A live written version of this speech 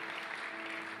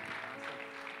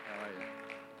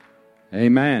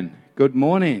Amen. Good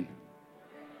morning.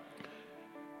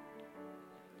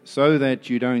 So that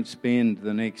you don't spend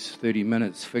the next 30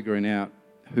 minutes figuring out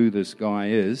who this guy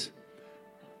is,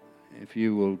 if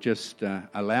you will just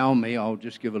allow me, I'll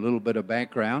just give a little bit of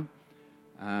background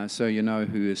so you know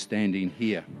who is standing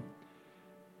here.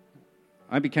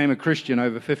 I became a Christian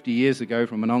over 50 years ago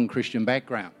from a non-Christian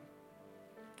background.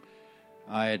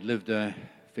 I had lived a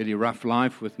fairly rough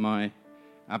life with my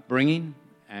upbringing,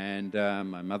 and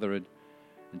my mother had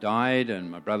died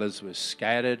and my brothers were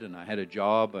scattered, and I had a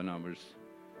job and I was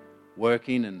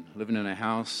working and living in a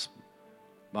house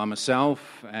by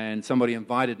myself, and somebody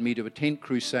invited me to a tent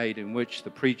crusade in which the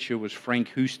preacher was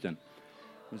Frank Houston.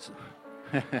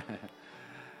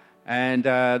 And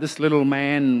this little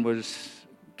man was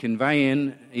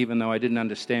conveying, even though I didn't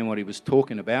understand what he was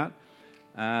talking about,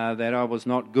 that I was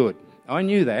not good. I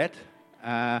knew that.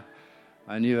 I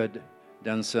knew I'd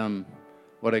done some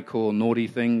what I call naughty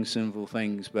things, sinful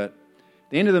things. But at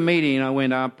the end of the meeting, I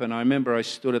went up, and I remember I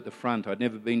stood at the front. I'd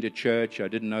never been to church. I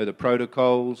didn't know the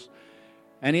protocols.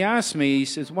 And he asked me, he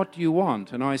says, "What do you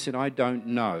want?" And I said, "I don't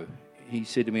know." He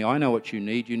said to me, "I know what you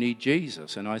need. You need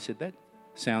Jesus." And I said, "That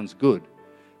sounds good."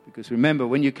 Because remember,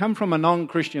 when you come from a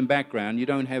non-Christian background, you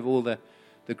don't have all the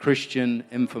Christian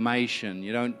information.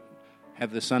 You don't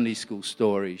have the Sunday school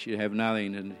stories. You have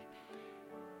nothing. And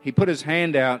he put his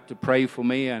hand out to pray for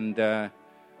me, and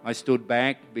I stood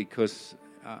back because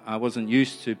I wasn't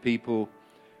used to people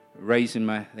raising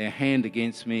their hand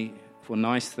against me for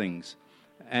nice things.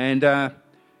 And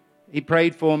he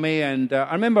prayed for me, and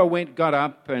I remember I got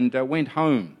up and went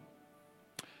home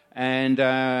and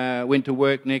went to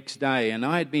work next day. And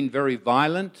I had been very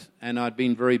violent, and I'd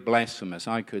been very blasphemous.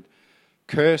 I could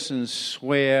curse and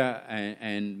swear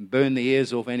and burn the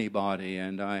ears off anybody,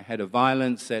 and I had a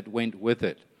violence that went with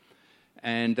it.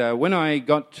 And when I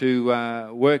got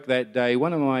to work that day,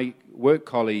 one of my work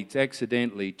colleagues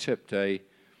accidentally tipped a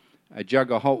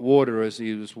jug of hot water as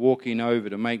he was walking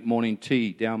over to make morning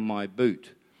tea down my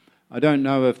boot. I don't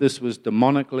know if this was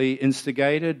demonically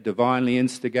instigated, divinely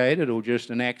instigated, or just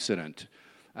an accident.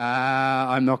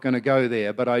 I'm not going to go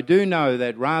there. But I do know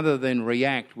that rather than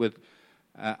react with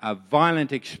a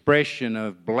violent expression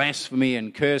of blasphemy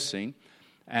and cursing,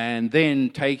 and then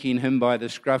taking him by the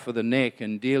scruff of the neck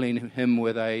and dealing him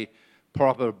with a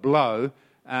proper blow,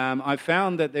 I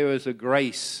found that there was a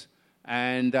grace.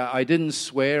 And I didn't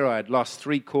swear. I had lost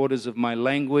 3/4 of my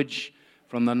language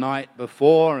from the night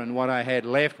before, and what I had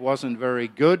left wasn't very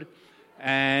good.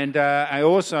 And I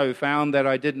also found that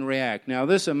I didn't react. Now,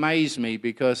 this amazed me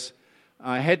because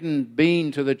I hadn't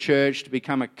been to the church to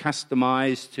become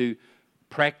accustomed to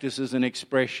practices and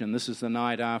expression. This is the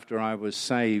night after I was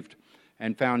saved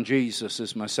and found Jesus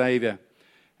as my Savior.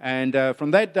 And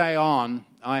from that day on,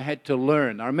 I had to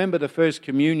learn. I remember the first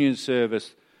communion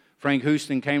service. Frank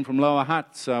Houston came from Lower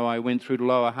Hutt, so I went through to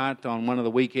Lower Hutt on one of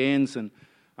the weekends, and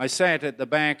I sat at the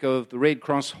back of the Red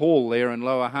Cross Hall there in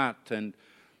Lower Hutt, and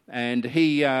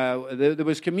there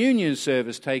was communion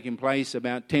service taking place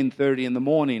about 10:30 in the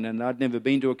morning, and I'd never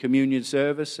been to a communion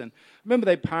service. And I remember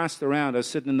they passed around. I was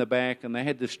sitting in the back, and they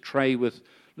had this tray with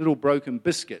little broken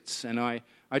biscuits, and I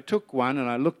took one and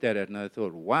I looked at it and I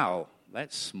thought, wow,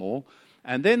 that's small.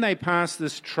 And then they passed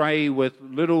this tray with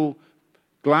little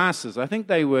glasses. I think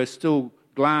they were still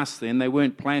glass then. They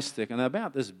weren't plastic, and they're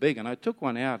about this big. And I took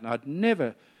one out, and I'd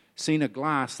never seen a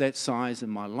glass that size in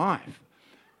my life.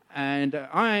 And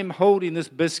I'm holding this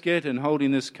biscuit and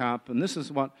holding this cup, and this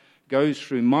is what goes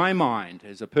through my mind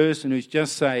as a person who's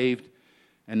just saved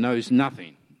and knows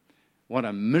nothing. What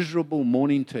a miserable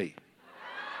morning tea.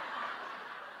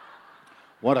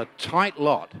 What a tight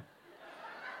lot,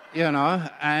 you know.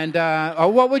 And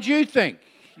what would you think,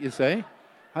 you see?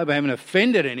 I hope I haven't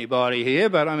offended anybody here,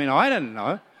 but I mean, I didn't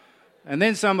know. And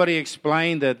then somebody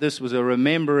explained that this was a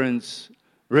remembrance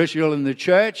ritual in the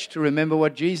church to remember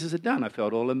what Jesus had done. I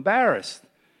felt all embarrassed.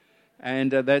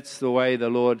 And that's the way the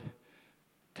Lord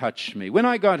touched me. When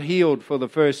I got healed for the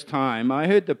first time, I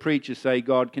heard the preacher say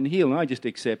God can heal, and I just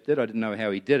accepted. I didn't know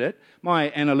how he did it.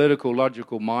 My analytical,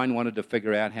 logical mind wanted to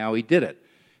figure out how he did it.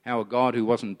 How a God who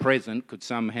wasn't present could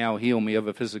somehow heal me of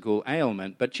a physical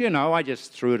ailment. But, you know, I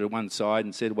just threw it at one side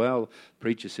and said, well, the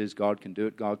preacher says God can do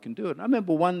it, God can do it. And I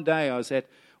remember one day I was at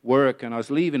work and I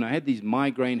was leaving. I had these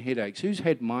migraine headaches. Who's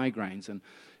had migraines? And,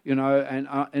 you know, and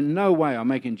in no way I'm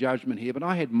making judgment here, but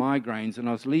I had migraines and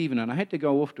I was leaving and I had to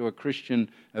go off to a Christian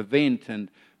event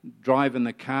and drive in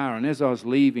the car. And as I was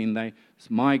leaving, this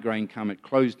migraine come. It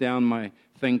closed down my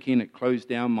thinking, it closed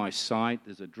down my sight.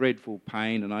 There's a dreadful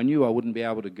pain, and I knew I wouldn't be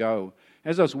able to go.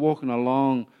 As I was walking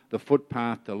along the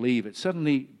footpath to leave, it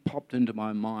suddenly popped into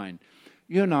my mind.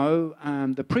 You know,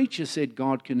 the preacher said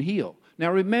God can heal.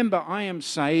 Now remember, I am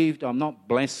saved. I'm not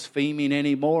blaspheming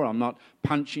anymore. I'm not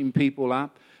punching people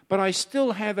up. But I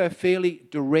still have a fairly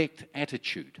direct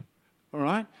attitude. All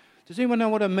right? Does anyone know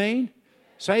what I mean?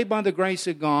 Saved by the grace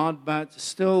of God, but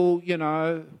still,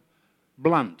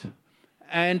 blunt.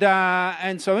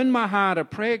 And so in my heart, a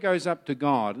prayer goes up to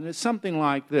God. And it's something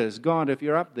like this. God, if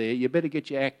you're up there, you better get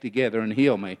your act together and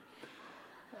heal me.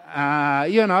 Hope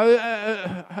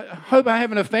I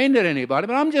haven't offended anybody,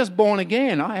 but I'm just born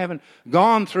again. I haven't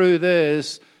gone through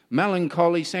this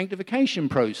melancholy sanctification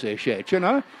process yet,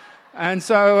 And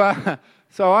so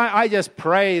I just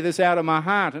pray this out of my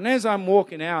heart. And as I'm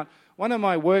walking out, one of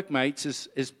my workmates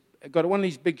is got one of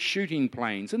these big shooting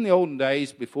planes. In the olden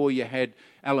days, before you had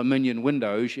aluminium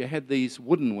windows, you had these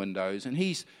wooden windows. And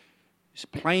he's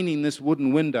planing this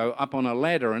wooden window up on a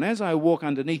ladder. And as I walk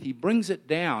underneath, he brings it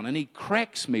down and he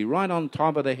cracks me right on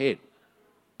top of the head.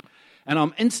 And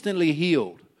I'm instantly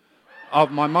healed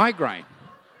of my migraine.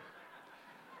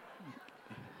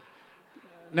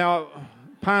 Now,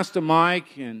 Pastor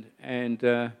Mike and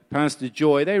Pastor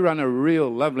Joy, they run a real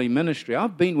lovely ministry.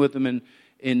 I've been with them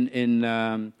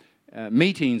in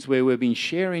meetings where we've been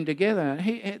sharing together.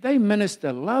 They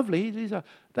minister lovely.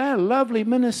 They're lovely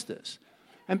ministers.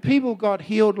 And people got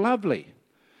healed lovely.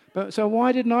 So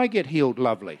why didn't I get healed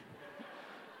lovely?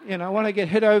 When I get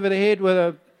hit over the head with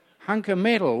a hunk of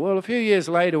metal. Well, a few years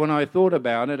later when I thought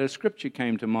about it, a scripture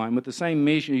came to mind. With the same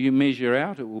measure you measure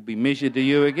out, it will be measured to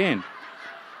you again.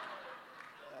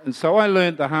 And so I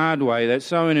learned the hard way that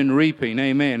sowing and reaping,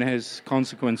 amen, has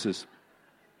consequences.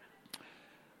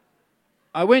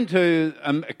 I went to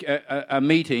a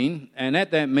meeting, and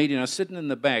at that meeting I was sitting in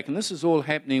the back, and this is all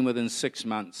happening within 6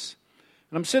 months.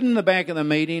 And I'm sitting in the back of the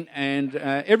meeting, and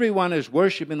everyone is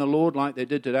worshiping the Lord like they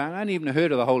did today. I hadn't even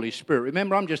heard of the Holy Spirit.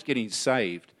 Remember, I'm just getting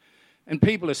saved. And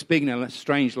people are speaking in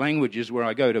strange languages where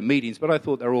I go to meetings, but I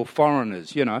thought they're all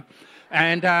foreigners,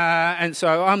 And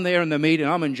so I'm there in the meeting,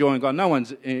 I'm enjoying God. No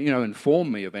one's,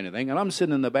 informed me of anything. And I'm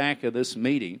sitting in the back of this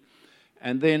meeting.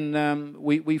 And then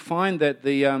we find that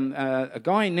a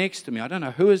guy next to me, I don't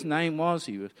know who his name was.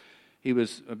 He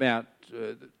was about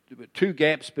 2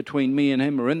 gaps between me and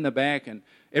him, are in the back, and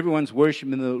everyone's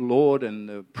worshiping the Lord. And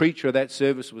the preacher of that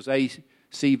service was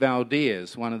A.C.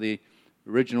 Valdez, one of the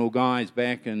original guys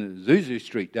back in Azusa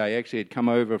Street day. Actually had come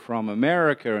over from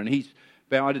America, and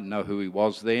I didn't know who he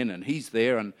was then, and he's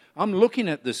there, and I'm looking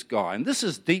at this guy. And this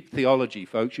is deep theology,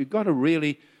 folks. You've got to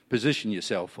really position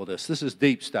yourself for this. This is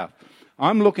deep stuff.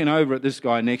 I'm looking over at this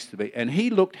guy next to me, and he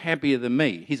looked happier than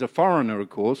me. He's a foreigner, of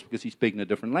course, because he's speaking a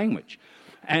different language.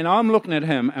 And I'm looking at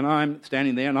him, and I'm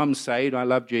standing there, and I'm saved. I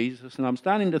love Jesus, and I'm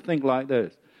starting to think like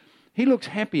this. He looks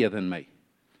happier than me.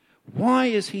 Why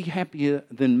is he happier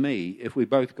than me if we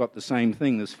both got the same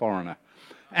thing, this foreigner?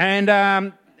 And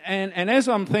as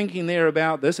I'm thinking there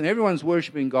about this, and everyone's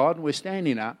worshiping God, and we're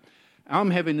standing up,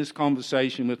 I'm having this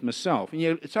conversation with myself. And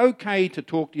it's okay to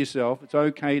talk to yourself. It's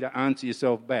okay to answer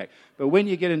yourself back. But when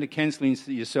you get into cancelling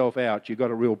yourself out, you've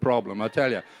got a real problem, I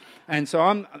tell you. And so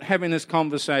I'm having this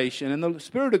conversation, and the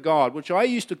Spirit of God, which I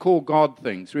used to call God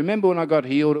things. Remember when I got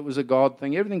healed, it was a God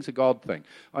thing. Everything's a God thing.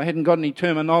 I hadn't got any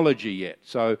terminology yet.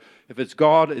 So if it's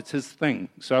God, it's his thing.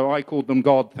 So I called them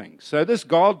God things. So this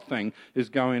God thing is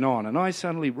going on. And I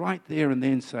suddenly right there and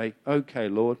then say, okay,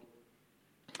 Lord,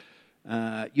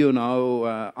 I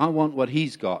want what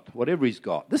he's got, whatever he's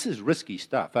got. This is risky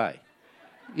stuff, eh?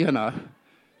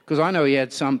 Because I know he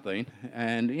had something.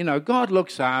 And, God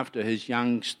looks after his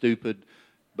young, stupid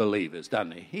believers,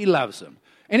 doesn't he? He loves them.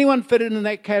 Anyone fit in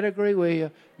that category where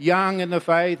you're young in the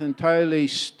faith and totally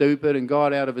stupid, and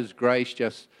God out of his grace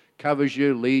just covers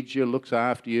you, leads you, looks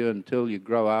after you until you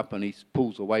grow up, and he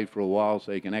pulls away for a while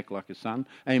so you can act like a son?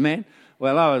 Amen?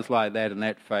 Well, I was like that in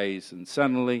that phase, and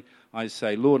suddenly I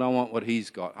say, Lord, I want what he's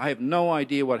got. I have no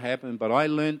idea what happened, but I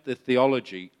learned the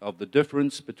theology of the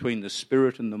difference between the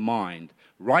spirit and the mind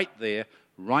right there,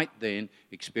 right then,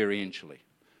 experientially.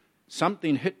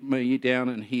 Something hit me down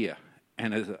in here,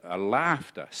 and a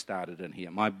laughter started in here.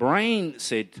 My brain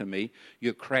said to me,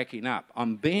 you're cracking up.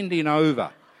 I'm bending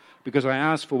over because I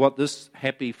asked for what this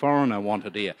happy foreigner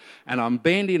wanted here. And I'm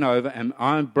bending over, and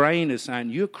my brain is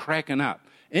saying, you're cracking up.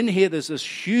 In here, there's this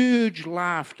huge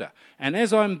laughter. And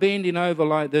as I'm bending over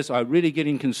like this, I'm really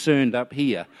getting concerned up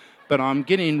here. But I'm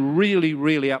getting really,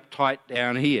 really uptight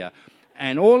down here.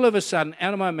 And all of a sudden,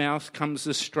 out of my mouth comes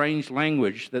this strange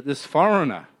language that this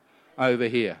foreigner over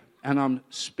here. And I'm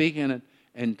speaking it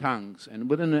in tongues. And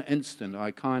within an instant,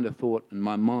 I kind of thought in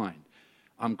my mind,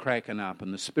 I'm cracking up.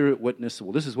 And the Spirit witnessed,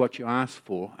 well, this is what you asked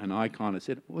for. And I kind of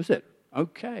said, what was it?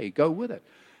 Okay, go with it.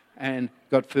 And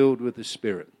got filled with the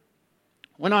Spirit.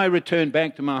 When I returned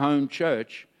back to my home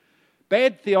church,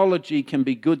 Bad theology can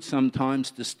be good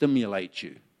sometimes to stimulate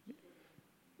you.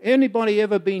 Anybody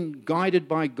ever been guided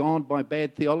by God by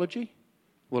bad theology?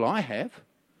 Well, I have.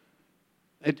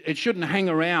 It shouldn't hang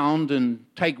around and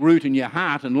take root in your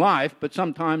heart and life, but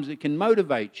sometimes it can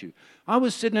motivate you. I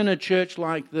was sitting in a church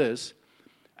like this,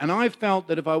 and I felt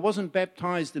that if I wasn't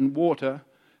baptized in water,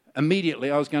 immediately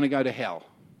I was going to go to hell.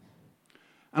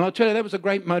 And I'll tell you, that was a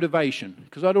great motivation,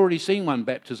 because I'd already seen one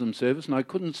baptism service, and I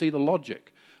couldn't see the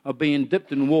logic of being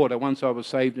dipped in water once I was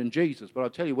saved in Jesus. But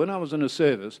I'll tell you, when I was in a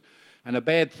service, and a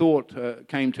bad thought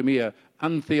came to me, an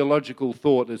untheological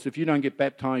thought, is if you don't get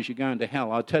baptized, you're going to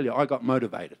hell. I'll tell you, I got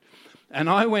motivated. And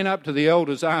I went up to the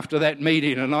elders after that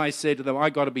meeting, and I said to them,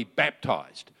 I got to be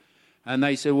baptized. And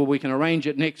they said, well, we can arrange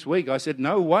it next week. I said,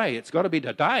 no way, it's got to be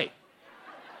today.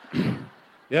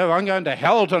 Yeah, I'm going to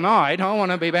hell tonight. I want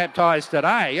to be baptized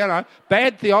today. You know,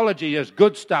 bad theology is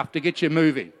good stuff to get you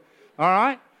moving. All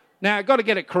right? Now, I've got to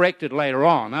get it corrected later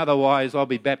on. Otherwise, I'll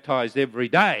be baptized every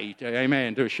day.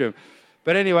 Amen. To assume.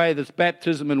 But anyway, there's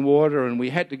baptism in water, and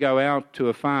we had to go out to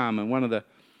a farm. And one of the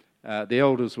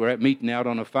elders were at meeting out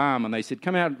on a farm, and they said,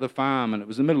 come out to the farm. And it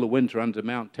was the middle of winter under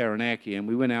Mount Taranaki, and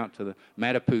we went out to the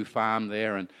Matapu farm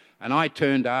there. And I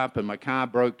turned up, and my car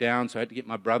broke down, so I had to get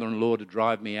my brother-in-law to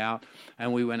drive me out.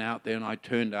 And we went out there, and I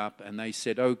turned up, and they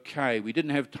said, okay, we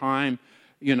didn't have time,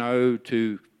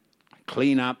 to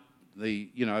clean up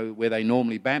where they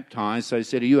normally baptize. So they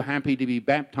said, are you happy to be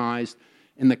baptized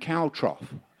in the cow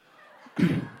trough?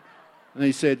 And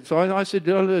he said, so I said,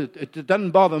 it doesn't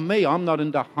bother me. I'm not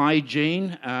into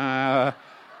hygiene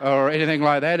or anything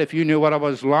like that. If you knew what I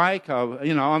was like,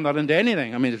 I'm not into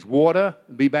anything. I mean, it's water,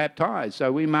 be baptized.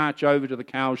 So we march over to the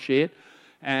cow shed,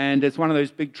 and it's one of those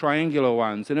big triangular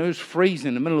ones. And it was freezing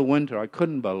in the middle of winter. I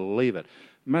couldn't believe it.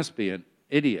 Must be an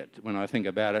idiot when I think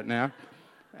about it now.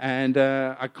 And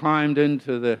I climbed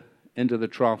into the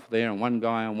trough there, and one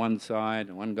guy on one side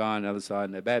and one guy on the other side,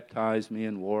 and they baptized me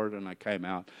in water, and I came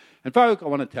out. And folk, I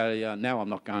want to tell you, now I'm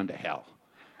not going to hell.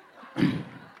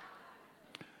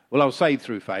 Well, I was saved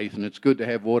through faith, and it's good to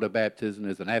have water baptism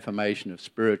as an affirmation of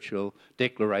spiritual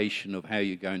declaration of how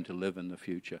you're going to live in the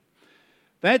future.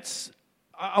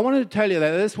 I wanted to tell you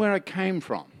that's where I came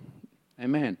from.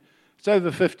 Amen. It's over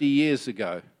 50 years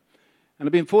ago. And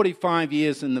I've been 45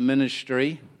 years in the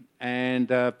ministry and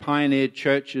pioneered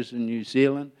churches in New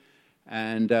Zealand.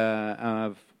 And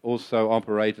I've also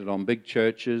operated on big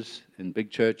churches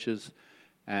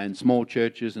and small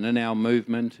churches and in our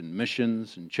movement and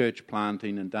missions and church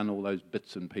planting and done all those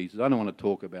bits and pieces. I don't want to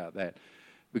talk about that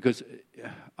because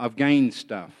I've gained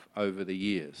stuff over the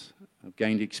years. I've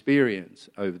gained experience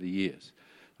over the years.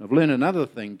 I've learned another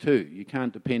thing too. You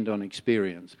can't depend on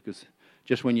experience because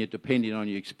just when you're depending on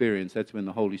your experience, that's when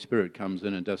the Holy Spirit comes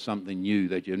in and does something new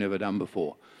that you've never done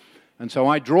before. And so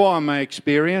I draw on my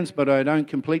experience, but I don't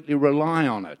completely rely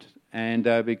on it. And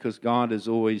because God is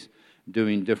always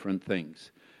doing different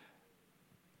things.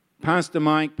 Pastor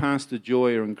Mike, Pastor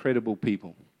Joy are incredible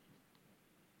people.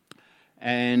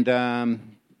 And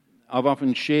I've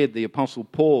often shared the Apostle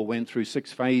Paul went through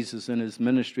 6 phases in his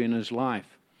ministry and his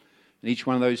life. And each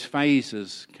one of those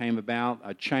phases came about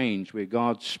a change where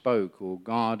God spoke or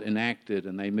God enacted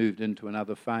and they moved into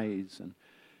another phase.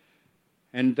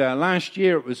 And last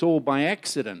year it was all by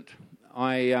accident.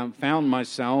 I found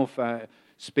myself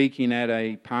speaking at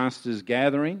a pastor's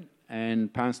gathering,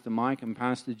 and Pastor Mike and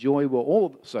Pastor Joy were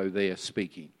also there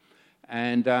speaking.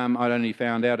 And I'd only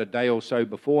found out a day or so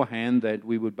beforehand that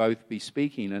we would both be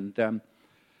speaking. And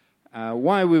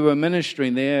while we were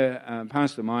ministering there,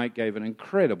 Pastor Mike gave an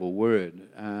incredible word,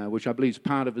 which I believe is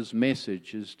part of his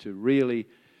message, is to really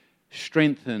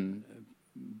strengthen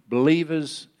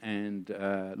believers and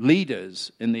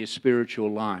leaders in their spiritual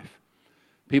life.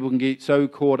 People can get so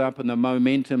caught up in the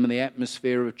momentum and the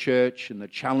atmosphere of church and the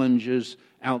challenges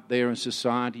out there in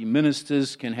society.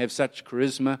 Ministers can have such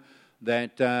charisma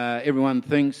that everyone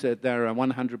thinks that they're a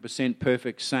 100%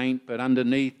 perfect saint, but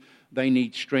underneath they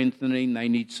need strengthening, they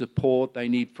need support, they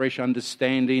need fresh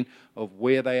understanding of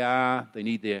where they are. They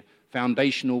need their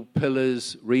foundational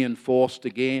pillars reinforced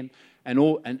again.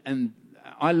 And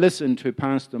I listened to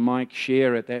Pastor Mike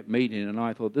share at that meeting, and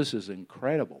I thought, this is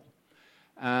incredible.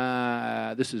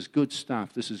 This is good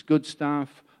stuff. This is good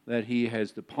stuff that he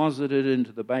has deposited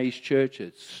into the base church.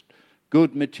 It's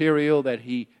good material that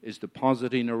he is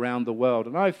depositing around the world.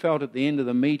 And I felt at the end of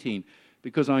the meeting,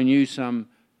 because I knew some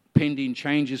pending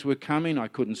changes were coming, I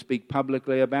couldn't speak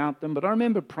publicly about them, but I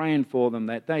remember praying for them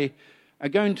that they are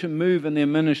going to move in their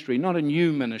ministry, not a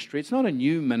new ministry. It's not a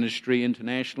new ministry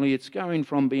internationally. It's going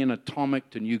from being atomic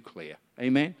to nuclear.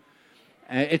 Amen?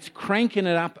 It's cranking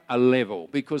it up a level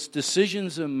because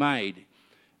decisions are made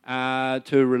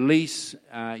to release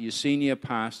your senior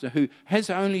pastor who has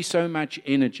only so much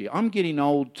energy. I'm getting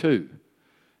old too.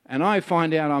 And I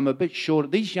find out I'm a bit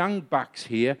short. These young bucks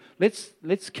here,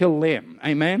 let's kill them.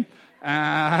 Amen?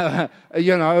 But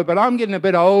I'm getting a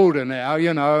bit older now,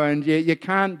 and you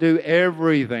can't do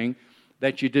everything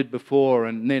that you did before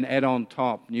and then add on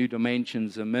top new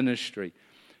dimensions of ministry.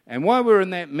 And while we're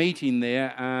in that meeting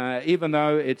there, even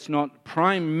though it's not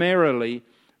primarily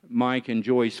Mike and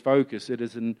Joy's focus, it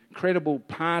is an incredible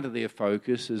part of their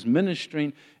focus is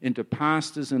ministering into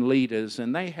pastors and leaders,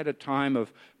 and they had a time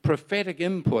of prophetic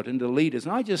input into leaders.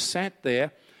 And I just sat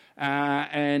there,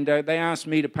 and they asked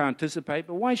me to participate,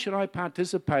 but why should I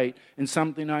participate in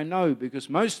something I know? Because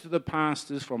most of the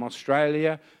pastors from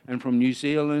Australia and from New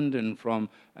Zealand and from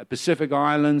Pacific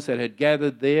Islands that had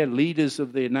gathered there, leaders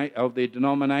of their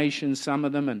denominations, some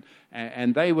of them,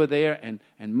 and they were there, and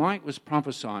Mike was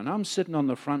prophesying. I'm sitting on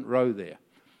the front row there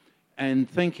and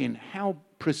thinking how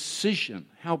precise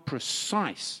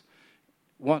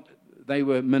what they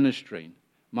were ministering,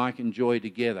 Mike and Joy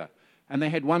together. And they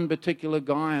had one particular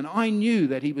guy, and I knew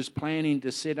that he was planning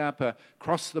to set up a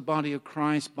Cross the Body of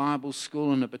Christ Bible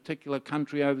school in a particular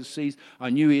country overseas. I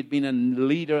knew he had been a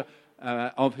leader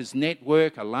of his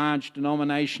network, a large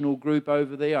denominational group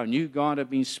over there. I knew God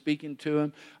had been speaking to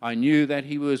him. I knew that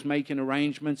he was making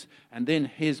arrangements. And then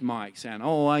here's Mike saying,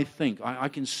 I think, I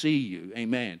can see you,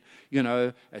 amen.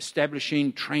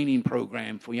 Establishing training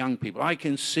program for young people. I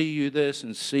can see you this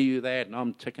and see you that, and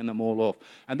I'm ticking them all off.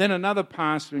 And then another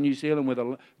pastor in New Zealand with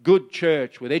a good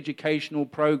church, with educational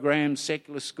programs,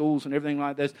 secular schools and everything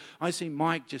like this. I see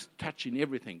Mike just touching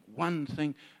everything, one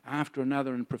thing after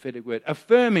another in prophetic word,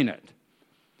 affirming it.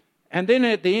 And then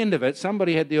at the end of it,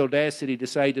 somebody had the audacity to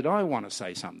say, did I want to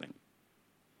say something?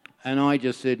 And I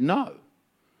just said, no.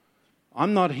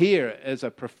 I'm not here as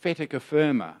a prophetic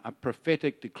affirmer, a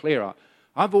prophetic declarer.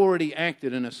 I've already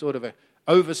acted in a sort of an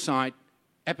oversight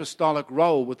apostolic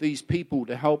role with these people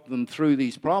to help them through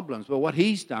these problems. But what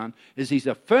he's done is he's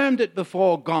affirmed it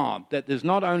before God, that there's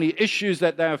not only issues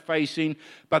that they're facing,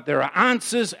 but there are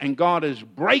answers, and God is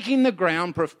breaking the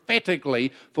ground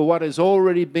prophetically for what has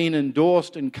already been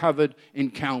endorsed and covered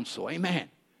in counsel. Amen.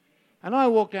 And I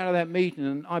walked out of that meeting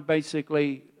and I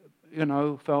basically,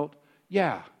 felt,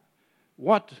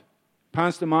 what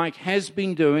Pastor Mike has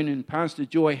been doing and Pastor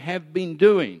Joy have been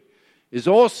doing is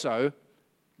also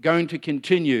going to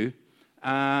continue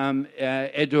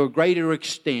to a greater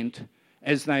extent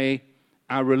as they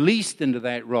are released into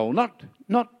that role.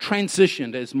 Not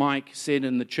transitioned, as Mike said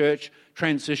in the church,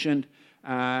 transitioned,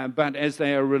 but as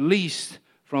they are released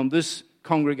from this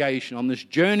congregation on this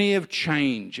journey of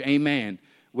change, amen,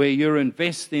 where you're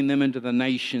investing them into the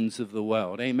nations of the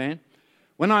world, amen.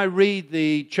 When I read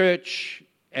the church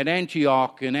at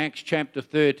Antioch in Acts chapter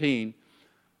 13,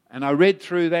 and I read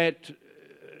through that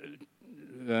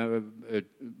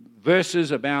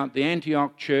verses about the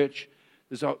Antioch church,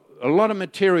 there's a lot of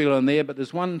material in there, but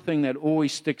there's one thing that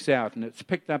always sticks out, and it's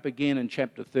picked up again in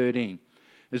chapter 13,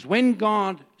 is when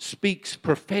God speaks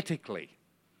prophetically,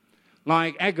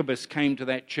 like Agabus came to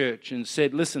that church and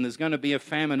said, listen, there's going to be a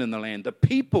famine in the land. The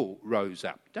people rose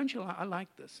up. Don't you I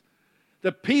like this?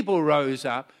 The people rose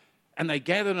up and they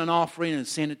gathered an offering and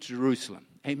sent it to Jerusalem.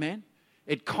 Amen?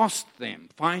 It cost them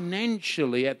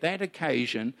financially at that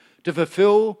occasion to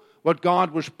fulfill what God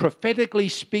was prophetically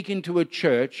speaking to a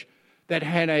church that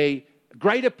had a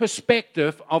greater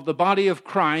perspective of the body of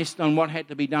Christ on what had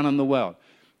to be done in the world.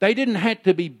 They didn't have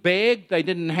to be begged. They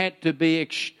didn't have to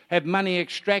have money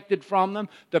extracted from them.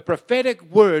 The prophetic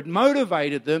word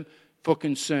motivated them for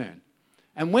concern.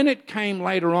 And when it came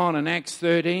later on in Acts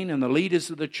 13, and the leaders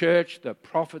of the church, the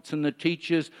prophets and the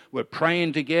teachers were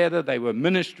praying together, they were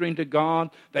ministering to God,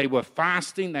 they were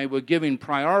fasting, they were giving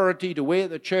priority to where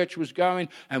the church was going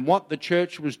and what the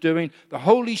church was doing, the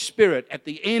Holy Spirit, at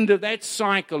the end of that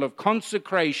cycle of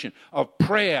consecration, of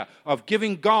prayer, of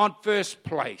giving God first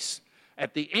place,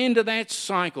 at the end of that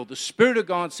cycle, the Spirit of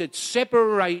God said,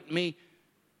 separate me,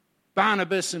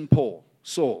 Barnabas and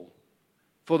Saul,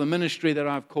 for the ministry that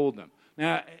I've called them.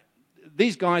 Now,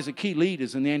 these guys are key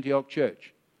leaders in the Antioch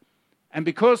church. And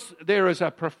because there is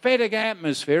a prophetic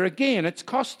atmosphere, again, it's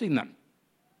costing them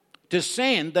to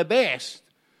send the best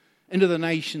into the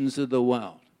nations of the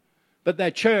world. But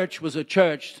that church was a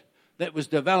church that was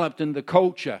developed in the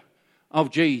culture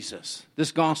of Jesus.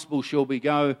 This gospel shall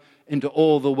go into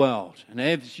all the world. And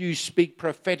as you speak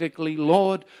prophetically,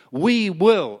 Lord, we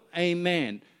will,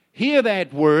 amen, hear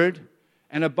that word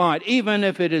and abide, even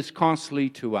if it is costly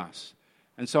to us.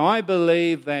 And so I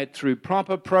believe that through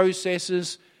proper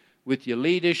processes, with your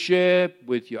leadership,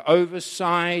 with your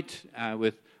oversight,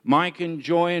 with Mike and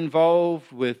Joy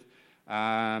involved, with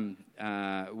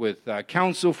with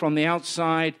counsel from the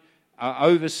outside,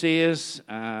 overseers,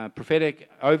 prophetic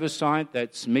oversight.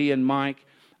 That's me and Mike.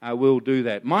 Will do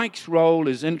that. Mike's role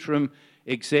is interim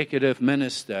executive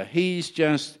minister. He's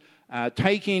just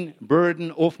taking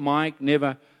burden off Mike,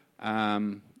 never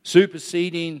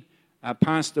superseding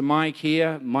Pastor Mike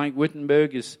here. Mike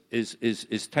Wittenberg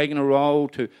is taking a role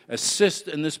to assist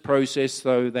in this process,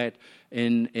 so that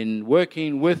in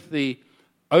working with the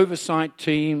oversight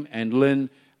team and Lynn,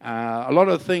 a lot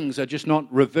of things are just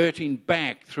not reverting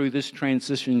back through this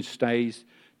transition stage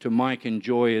to Mike and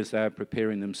Joy as they're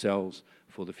preparing themselves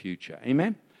for the future.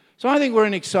 Amen? So I think we're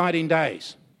in exciting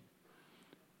days.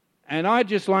 And I'd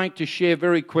just like to share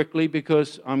very quickly,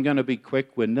 because I'm going to be quick,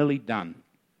 we're nearly done.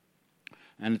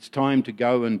 And it's time to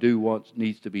go and do what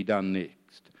needs to be done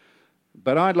next.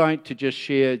 But I'd like to just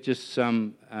share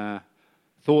some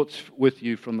thoughts with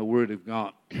you from the Word of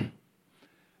God.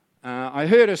 I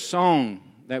heard a song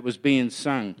that was being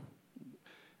sung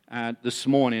this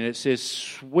morning. It says,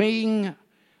 "Swing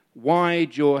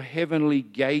wide your heavenly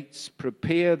gates,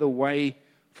 prepare the way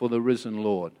for the risen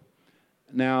Lord."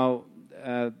 Now,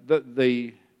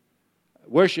 the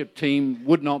worship team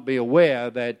would not be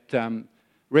aware that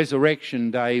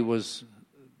Resurrection Day was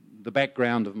the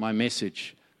background of my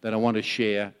message that I want to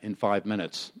share in 5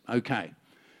 minutes. Okay.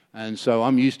 And so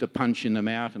I'm used to punching them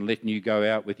out and letting you go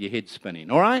out with your head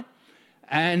spinning. All right?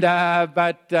 And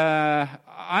but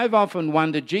I've often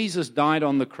wondered, Jesus died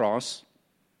on the cross,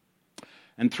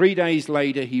 and 3 days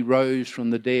later he rose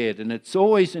from the dead. And it's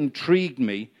always intrigued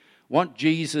me what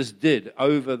Jesus did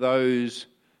over those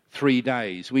 3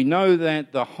 days. We know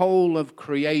that the whole of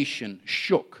creation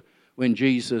shook when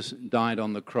Jesus died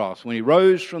on the cross. When he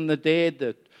rose from the dead,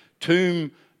 the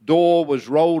tomb door was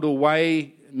rolled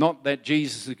away, not that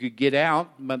Jesus could get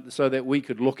out, but so that we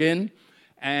could look in,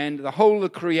 and the whole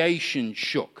of creation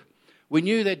shook. We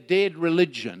knew that dead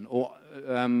religion, or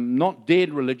not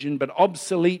dead religion, but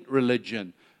obsolete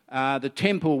religion, the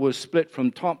temple was split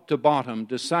from top to bottom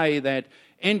to say that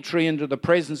entry into the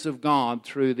presence of God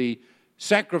through the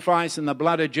sacrifice and the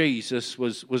blood of Jesus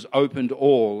was open to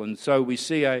all. And so we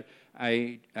see a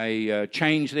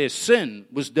change there. Sin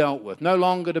was dealt with, no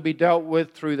longer to be dealt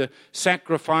with through the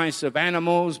sacrifice of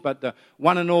animals, but the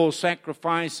one and all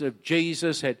sacrifice of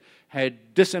Jesus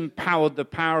had disempowered the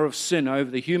power of sin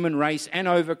over the human race and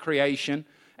over creation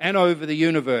and over the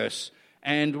universe.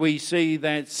 And we see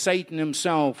that Satan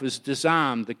himself is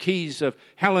disarmed. The keys of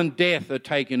hell and death are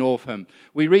taken off him.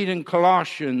 We read in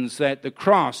Colossians that the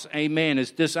cross, amen,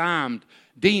 is disarmed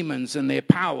demons and their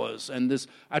powers. And there's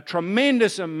a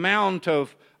tremendous amount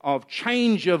of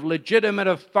change of legitimate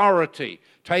authority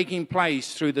taking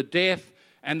place through the death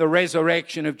and the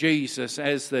resurrection of Jesus,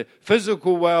 as the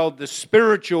physical world, the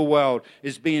spiritual world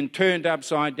is being turned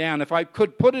upside down. If I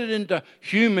could put it into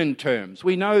human terms,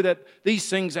 we know that these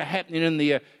things are happening in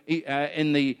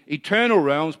the eternal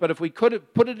realms, but if we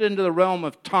could put it into the realm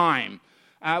of time,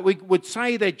 we would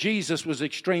say that Jesus was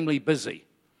extremely busy.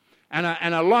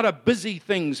 And a lot of busy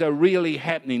things are really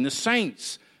happening. The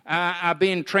saints are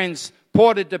being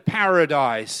transported to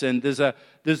paradise, and there's a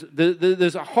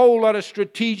whole lot of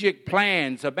strategic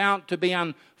plans about to be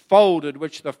unfolded,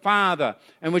 which the Father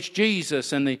and which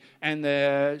Jesus and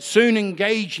the soon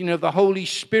engaging of the Holy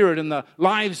Spirit in the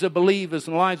lives of believers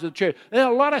and the lives of the church. There's a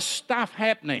lot of stuff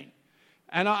happening.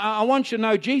 And I want you to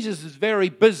know Jesus is very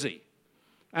busy.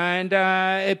 And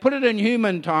put it in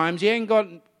human times, he ain't got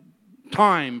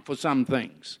time for some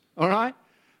things. All right?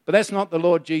 But that's not the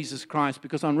Lord Jesus Christ,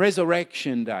 because on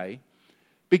Resurrection Day,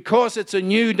 because it's a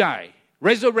new day,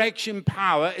 resurrection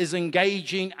power is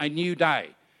engaging a new day.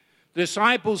 The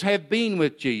disciples have been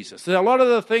with Jesus. There's a lot of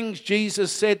the things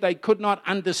Jesus said they could not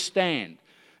understand.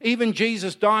 Even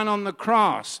Jesus dying on the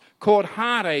cross caused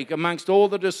heartache amongst all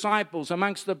the disciples,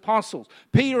 amongst the apostles.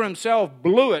 Peter himself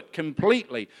blew it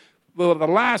completely. Well, the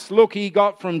last look he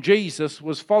got from Jesus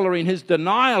was following his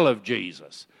denial of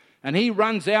Jesus. And he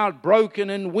runs out broken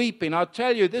and weeping. I'll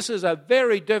tell you, this is a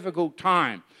very difficult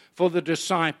time for the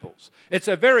disciples. It's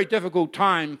a very difficult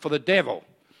time for the devil.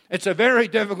 It's a very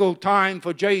difficult time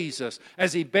for Jesus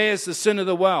as he bears the sin of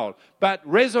the world. But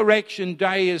Resurrection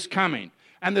Day is coming.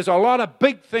 And there's a lot of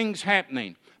big things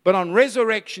happening. But on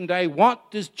Resurrection Day,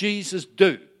 what does Jesus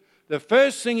do? The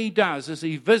first thing he does is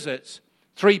he visits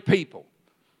 3 people.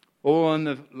 Or in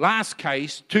the last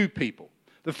case, 2 people.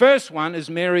 The first one is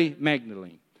Mary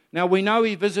Magdalene. Now, we know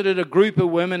he visited a group of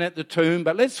women at the tomb,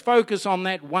 but let's focus on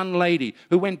that one lady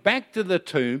who went back to the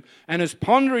tomb and is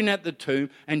pondering at the tomb,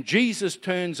 and Jesus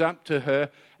turns up to her,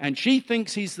 and she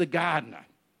thinks he's the gardener.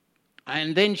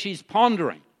 And then she's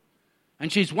pondering, and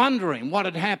she's wondering what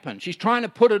had happened. She's trying to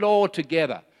put it all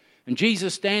together. And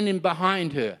Jesus standing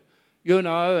behind her,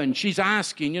 and she's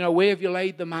asking, where have you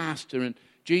laid the master? And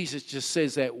Jesus just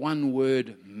says that one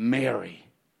word, Mary.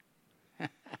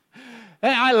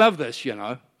 I love this,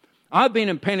 I've been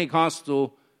in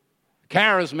Pentecostal,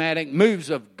 charismatic, moves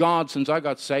of God since I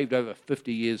got saved over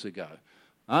 50 years ago.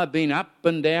 I've been up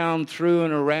and down, through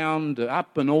and around,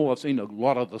 up and all. I've seen a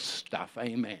lot of the stuff,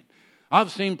 amen. I've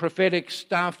seen prophetic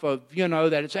stuff of,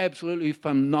 that it's absolutely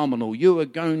phenomenal. You are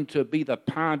going to be the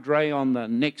padre on the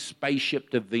next spaceship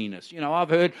to Venus. I've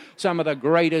heard some of the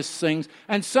greatest things,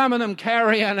 and some of them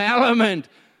carry an element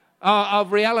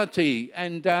of reality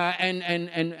and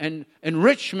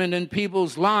enrichment in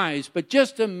people's lives. But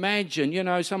just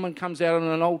imagine, someone comes out on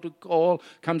an altar call,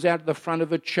 comes out to the front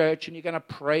of a church, and you're going to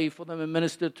pray for them and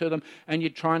minister to them, and you're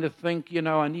trying to think,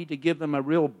 I need to give them a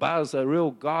real buzz, a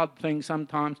real God thing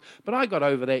sometimes. But I got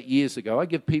over that years ago. I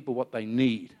give people what they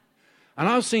need. And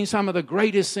I've seen some of the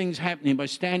greatest things happening by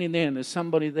standing there and there's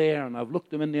somebody there and I've looked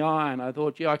them in the eye and I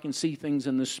thought, I can see things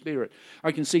in the spirit.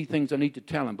 I can see things I need to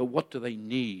tell them, but what do they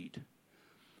need?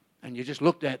 And you just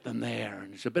looked at them there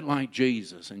and it's a bit like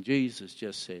Jesus. And Jesus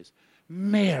just says,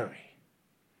 Mary.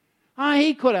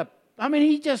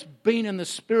 He'd just been in the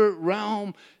spirit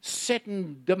realm,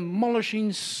 setting,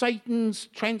 demolishing Satan's,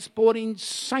 transporting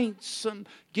saints and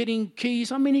getting keys.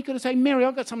 He could have said, Mary,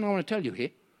 I've got something I want to tell you here.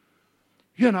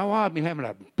 I've been having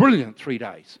a brilliant 3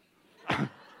 days.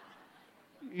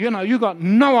 You got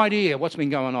no idea what's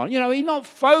been going on. He's not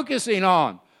focusing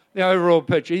on the overall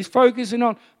picture. He's focusing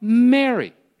on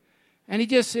Mary. And he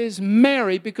just says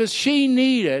Mary because she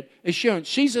needed assurance.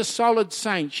 She's a solid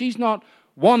saint. She's not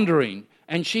wandering,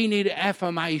 and she needed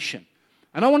affirmation.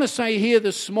 And I want to say here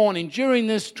this morning, during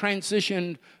this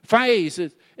transition phase,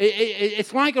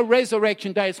 it's like a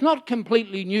resurrection day. It's not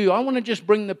completely new. I want to just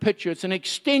bring the picture. It's an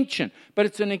extension, but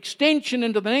it's an extension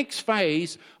into the next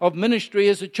phase of ministry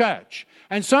as a church.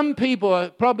 And some people are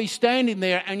probably standing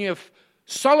there and you're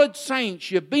solid saints.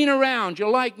 You've been around.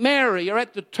 You're like Mary. You're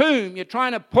at the tomb. You're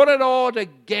trying to put it all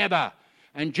together.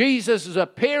 And Jesus is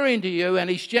appearing to you and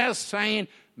he's just saying,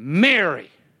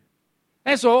 Mary.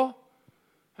 That's all.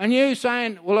 And you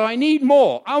saying, well, I need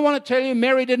more. I want to tell you,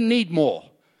 Mary didn't need more.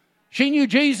 She knew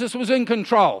Jesus was in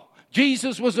control.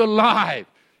 Jesus was alive.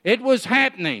 It was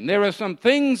happening. There are some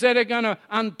things that are going to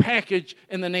unpackage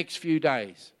in the next few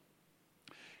days.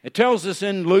 It tells us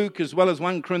in Luke as well as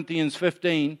 1 Corinthians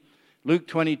 15, Luke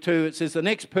 22, it says the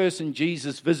next person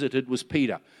Jesus visited was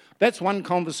Peter. That's one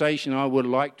conversation I would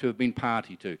like to have been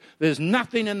party to. There's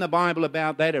nothing in the Bible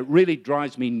about that. It really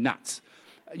drives me nuts.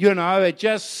 It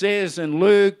just says in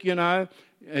Luke,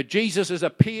 Jesus has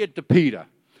appeared to Peter.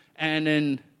 And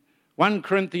in 1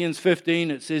 Corinthians 15,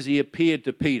 it says he appeared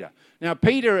to Peter. Now,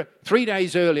 Peter, 3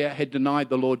 days earlier, had denied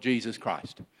the Lord Jesus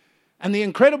Christ. And the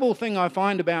incredible thing I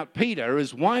find about Peter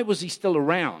is why was he still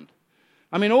around?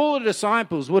 All the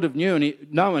disciples would have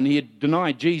known he had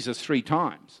denied Jesus 3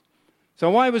 times. So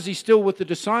why was he still with the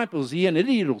disciples? Is he an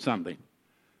idiot or something?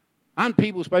 Aren't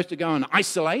people supposed to go and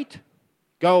isolate?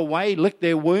 Go away, lick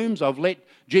their wounds. I've let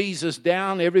Jesus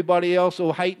down. Everybody else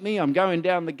will hate me. I'm going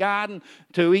down the garden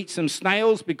to eat some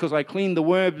snails because I cleaned the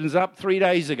worms up 3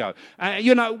 days ago.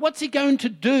 What's he going to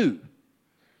do?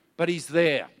 But he's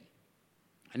there.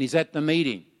 And he's at the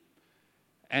meeting.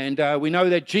 And we know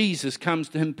that Jesus comes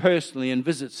to him personally and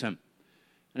visits him.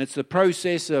 And it's the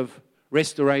process of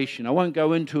restoration. I won't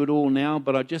go into it all now,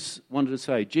 but I just wanted to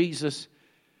say Jesus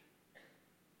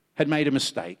had made a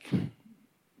mistake.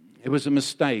 It was a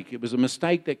mistake. It was a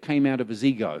mistake that came out of his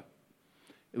ego.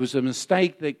 It was a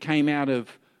mistake that came out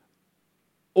of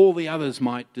all the others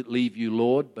might leave you,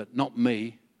 Lord, but not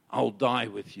me. I'll die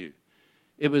with you.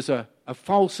 It was a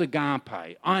false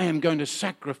agape. I am going to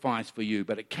sacrifice for you,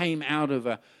 but it came out of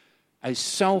a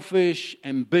selfish,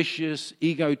 ambitious,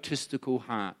 egotistical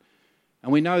heart.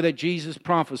 And we know that Jesus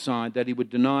prophesied that he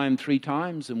would deny him 3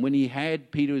 times, and when he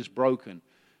had, Peter is broken.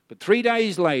 But 3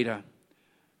 days later,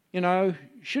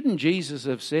 shouldn't Jesus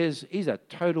have said, he's a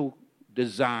total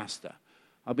disaster.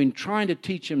 I've been trying to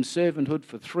teach him servanthood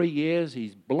for 3 years.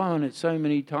 He's blown it so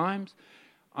many times.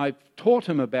 I've taught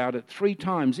him about it 3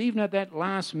 times. Even at that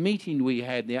last meeting we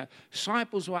had, the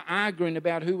disciples were arguing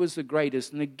about who was the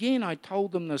greatest. And again, I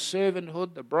told them the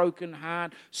servanthood, the broken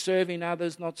heart, serving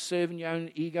others, not serving your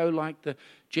own ego like the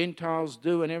Gentiles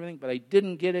do and everything. But they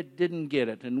didn't get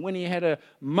it. And when he had a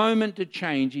moment to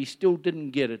change, he still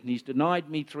didn't get it. And he's denied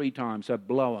me 3 times, so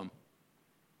blow him.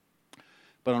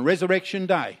 But on Resurrection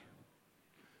Day,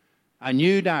 a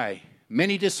new day,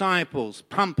 many disciples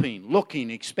pumping, looking,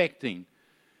 expecting.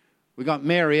 We got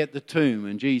Mary at the tomb,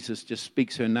 and Jesus just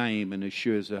speaks her name and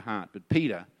assures her heart. But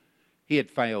Peter, he had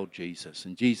failed Jesus,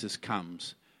 and Jesus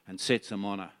comes and sets him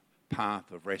on a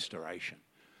path of restoration.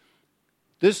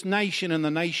 This nation and the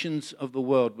nations of the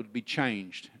world would be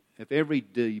changed if every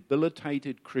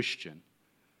debilitated Christian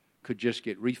could just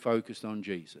get refocused on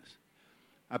Jesus.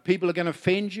 Are people going to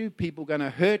offend you? People going to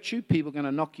hurt you? People going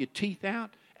to knock your teeth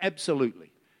out?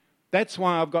 Absolutely. That's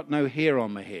why I've got no hair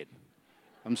on my head.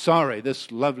 I'm sorry,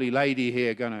 this lovely lady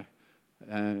here going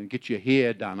to get your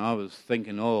hair done. I was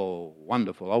thinking, oh,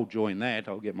 wonderful, I'll join that.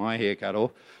 I'll get my hair cut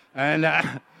off. And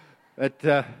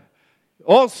but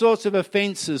all sorts of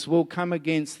offences will come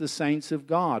against the saints of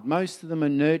God. Most of them are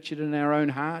nurtured in our own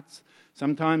hearts.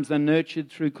 Sometimes they're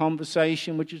nurtured through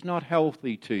conversation, which is not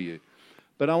healthy to you.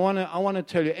 But I want to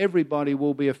tell you, everybody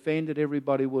will be offended,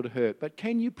 everybody would hurt. But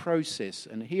can you process?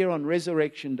 And here on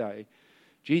Resurrection Day,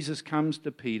 Jesus comes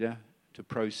to Peter to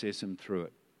process him through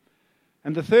it.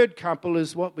 And the third couple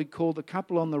is what we call the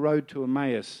couple on the road to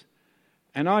Emmaus.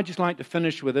 And I'd just like to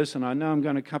finish with this, and I know I'm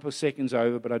going a couple of seconds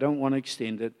over, but I don't want to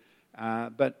extend it.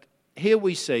 But here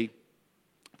we see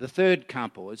the third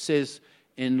couple. It says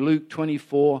in Luke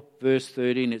 24, verse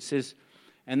 13, it says,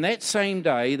 and that same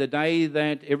day, the day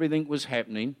that everything was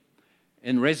happening,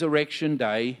 in Resurrection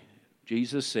Day,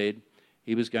 Jesus said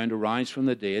he was going to rise from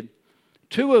the dead.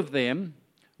 Two of them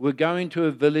were going to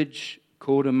a village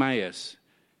called Emmaus,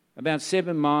 about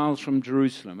 7 miles from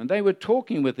Jerusalem. And they were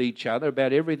talking with each other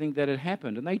about everything that had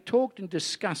happened. And they talked and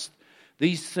discussed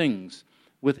these things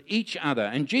with each other.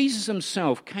 And Jesus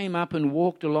himself came up and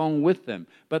walked along with them.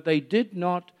 But they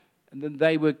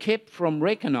were kept from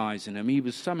recognizing him. He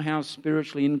was somehow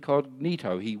spiritually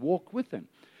incognito. He walked with them.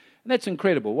 And that's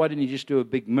incredible. Why didn't he just do a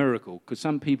big miracle? Because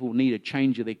some people need a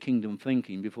change of their kingdom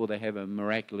thinking before they have a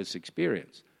miraculous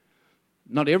experience.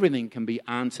 Not everything can be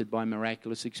answered by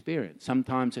miraculous experience.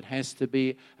 Sometimes it has to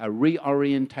be a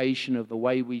reorientation of the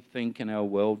way we think and our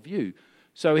worldview.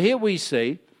 So here we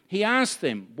see, he asked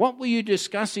them, what were you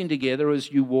discussing together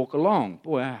as you walk along?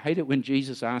 Boy, I hate it when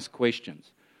Jesus asks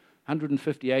questions.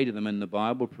 158 of them in the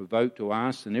Bible, provoked to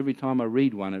ask, and every time I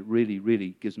read one, it really,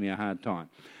 really gives me a hard time.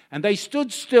 And they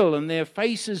stood still, and their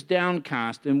faces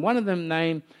downcast, and one of them,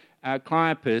 named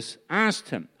Cleopas,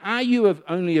 asked him, are you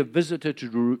only a visitor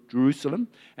to Jerusalem,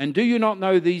 and do you not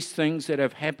know these things that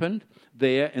have happened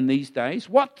there in these days?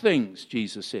 What things,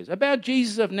 Jesus says, about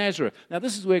Jesus of Nazareth. Now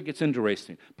this is where it gets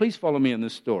interesting. Please follow me in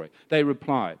this story. They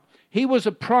replied, he was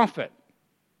a prophet.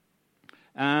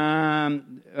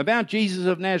 About Jesus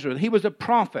of Nazareth. He was a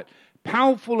prophet,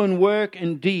 powerful in work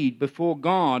and deed before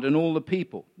God and all the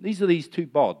people. These are these two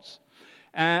bods.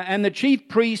 And the chief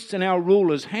priests and our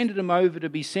rulers handed him over to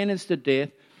be sentenced to death,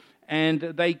 and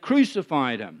they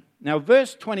crucified him. Now,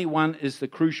 verse 21 is the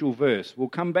crucial verse. We'll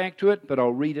come back to it, but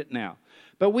I'll read it now.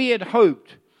 But we had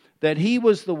hoped that he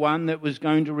was the one that was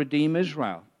going to redeem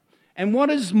Israel. And what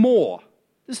is more,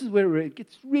 this is where it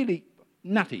gets really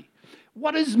nutty.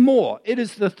 What is more, it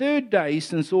is the third day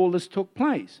since all this took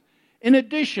place. In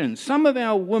addition, some of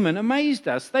our women amazed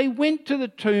us. They went to the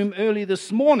tomb early this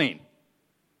morning.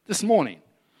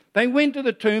 They went to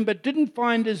the tomb but didn't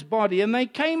find his body, and they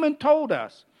came and told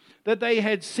us that they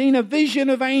had seen a vision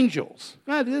of angels.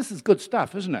 Oh, this is good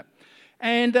stuff, isn't it?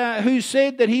 And who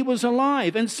said that he was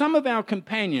alive. And some of our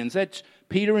companions, that's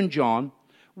Peter and John,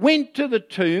 went to the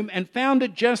tomb and found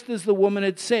it just as the woman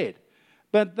had said.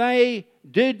 But they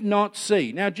did not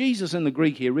see. Now, Jesus in the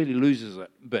Greek here really loses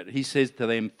it a bit. He says to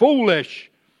them,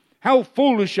 foolish, how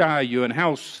foolish are you and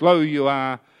how slow you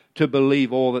are to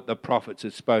believe all that the prophets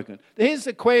had spoken. Here's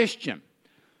the question.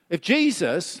 If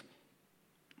Jesus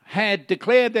had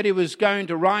declared that he was going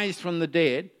to rise from the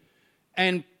dead,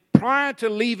 and prior to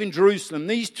leaving Jerusalem,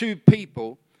 these two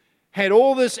people had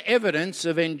all this evidence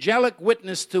of angelic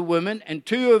witness to women and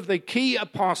two of the key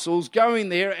apostles going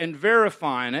there and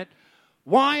verifying it,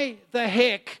 why the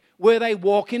heck were they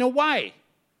walking away?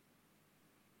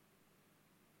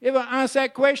 You ever ask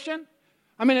that question?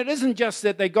 I mean, it isn't just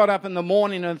that they got up in the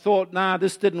morning and thought, nah,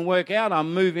 this didn't work out,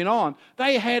 I'm moving on.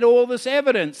 They had all this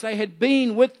evidence. They had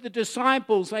been with the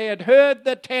disciples. They had heard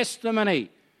the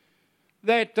testimony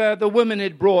that the women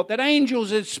had brought, that angels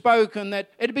had spoken,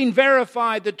 that it had been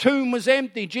verified, the tomb was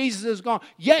empty, Jesus is gone.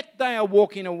 Yet they are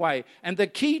walking away. And the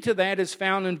key to that is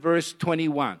found in verse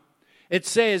 21. It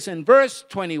says in verse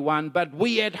 21, but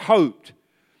we had hoped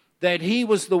that he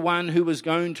was the one who was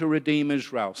going to redeem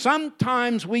Israel.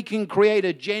 Sometimes we can create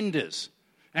agendas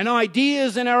and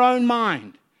ideas in our own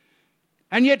mind.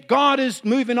 And yet God is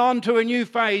moving on to a new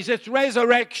phase. It's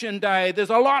Resurrection Day. There's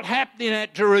a lot happening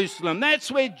at Jerusalem. That's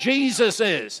where Jesus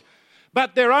is.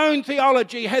 But their own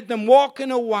theology had them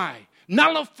walking away,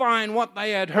 nullifying what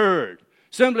they had heard,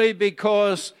 simply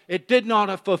because it did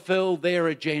not fulfill their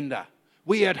agenda.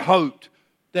 We had hoped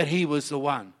that he was the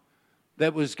one.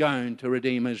 that was going to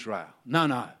redeem Israel.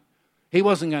 No. He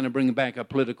wasn't going to bring back a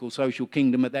political, social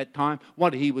kingdom at that time.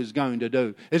 What he was going to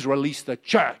do is release the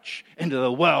church into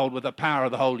the world with the power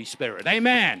of the Holy Spirit.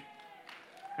 Amen.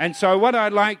 And so what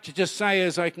I'd like to just say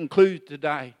as I conclude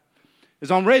today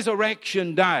is on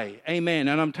Resurrection Day, amen,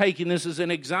 and I'm taking this as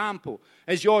an example,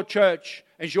 as your church,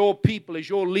 as your people, as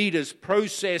your leaders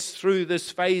process through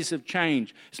this phase of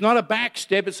change. It's not a back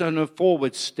step, it's a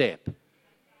forward step.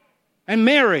 And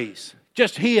Mary's,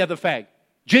 just hear the fact,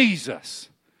 Jesus,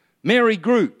 Mary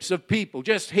groups of people,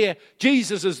 just hear,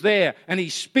 Jesus is there, and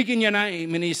he's speaking your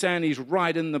name, and he's saying he's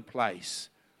right in the place.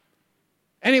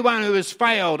 Anyone who has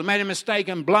failed, made a mistake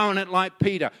and blown it like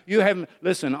Peter, you haven't,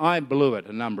 listen, I blew it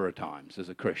a number of times as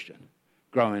a Christian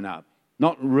growing up,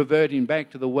 not reverting back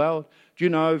to the world. Do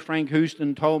you know, Frank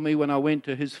Houston told me when I went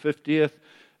to his 50th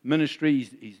ministry,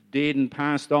 he's dead and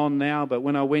passed on now, but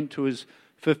when I went to his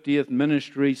 50th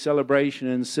ministry celebration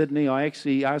in Sydney, I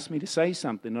actually asked me to say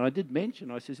something, and I did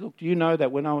mention, I said, look, do you know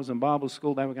that when I was in Bible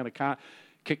school, they were going to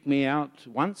kick me out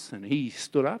once? And he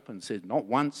stood up and said, not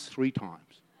once, 3 times.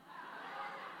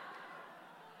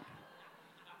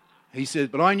 He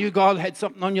said, but I knew God had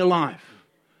something on your life.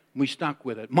 We stuck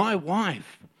with it. My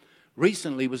wife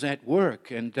recently was at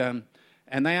work, and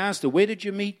they asked her, where did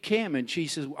you meet Cam? And she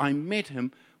says, I met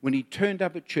him when he turned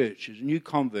up at church as a new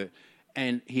convert.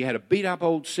 And he had a beat-up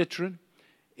old Citroen.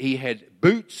 He had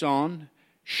boots on,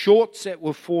 shorts that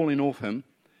were falling off him,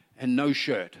 and no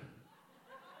shirt.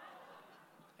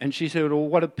 And she said, well,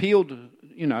 what appealed,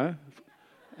 you know?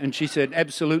 And she said,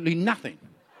 absolutely nothing.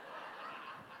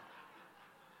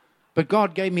 But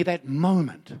God gave me that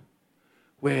moment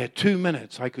where 2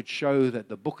 minutes I could show that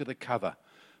the book of the cover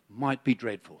might be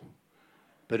dreadful,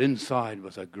 but inside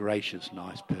was a gracious,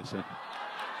 nice person.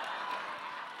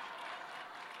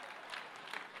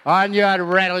 I knew I'd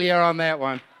rattle you on that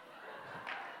one.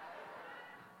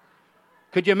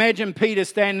 Could you imagine Peter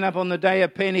standing up on the day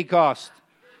of Pentecost,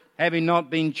 having not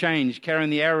been changed, carrying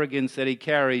the arrogance that he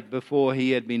carried before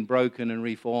he had been broken and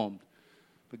reformed?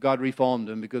 But God reformed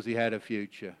him because he had a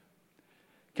future.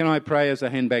 Can I pray as I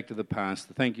hand back to the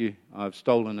pastor? Thank you. I've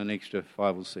stolen an extra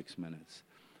 5 or 6 minutes.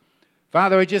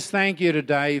 Father, I just thank you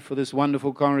today for this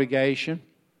wonderful congregation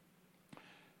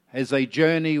as they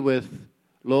journey with,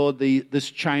 Lord,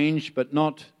 this change, but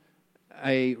not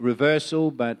a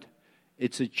reversal, but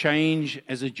it's a change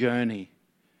as a journey.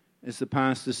 As the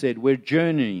pastor said, we're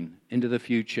journeying into the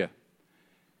future.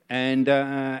 And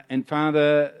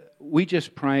Father, we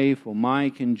just pray for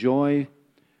Mike and Joy.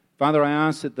 Father, I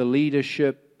ask that the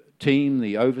leadership team,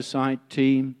 the oversight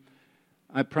team,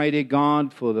 I pray, dear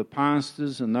God, for the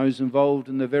pastors and those involved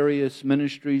in the various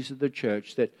ministries of the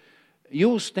church, that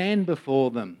you'll stand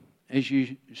before them as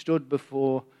you stood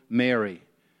before Mary.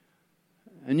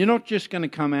 And you're not just going to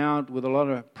come out with a lot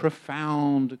of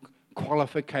profound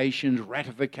qualifications,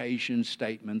 ratification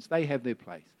statements. They have their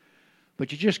place.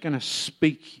 But you're just going to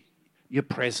speak your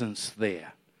presence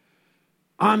there.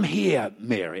 I'm here,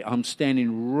 Mary. I'm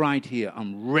standing right here.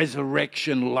 I'm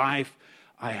resurrection life.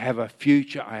 I have a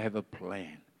future. I have a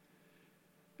plan.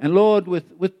 And Lord,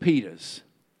 with Peter's,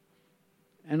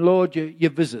 and Lord, you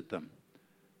visit them.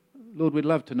 Lord, we'd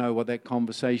love to know what that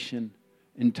conversation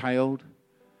entailed,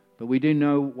 but we do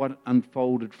know what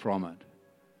unfolded from it.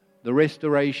 The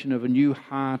restoration of a new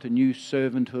heart, a new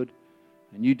servanthood,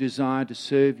 a new desire to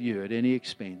serve you at any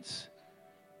expense.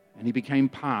 And he became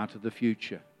part of the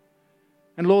future.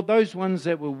 And Lord, those ones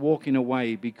that were walking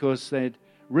away because they'd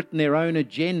written their own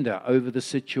agenda over the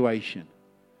situation,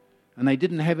 and they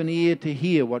didn't have an ear to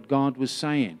hear what God was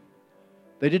saying.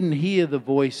 They didn't hear the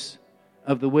voice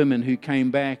of the women who came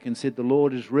back and said, the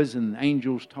Lord is risen,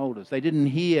 angels told us. They didn't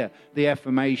hear the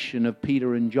affirmation of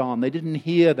Peter and John. They didn't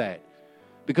hear that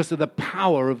because of the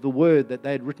power of the word that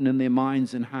they had written in their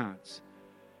minds and hearts.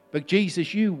 But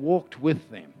Jesus, you walked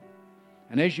with them.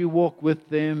 And as you walked with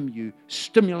them, you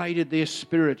stimulated their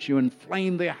spirits, you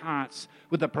inflamed their hearts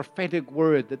with a prophetic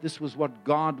word that this was what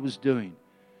God was doing.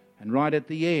 And right at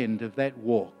the end of that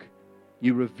walk,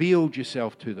 you revealed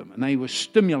yourself to them, and they were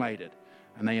stimulated,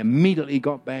 and they immediately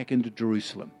got back into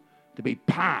Jerusalem to be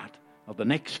part of the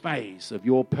next phase of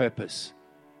your purpose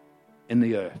in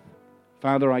the earth.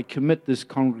 Father, I commit this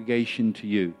congregation to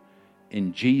you.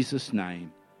 In Jesus'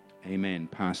 name, amen.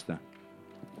 Pastor.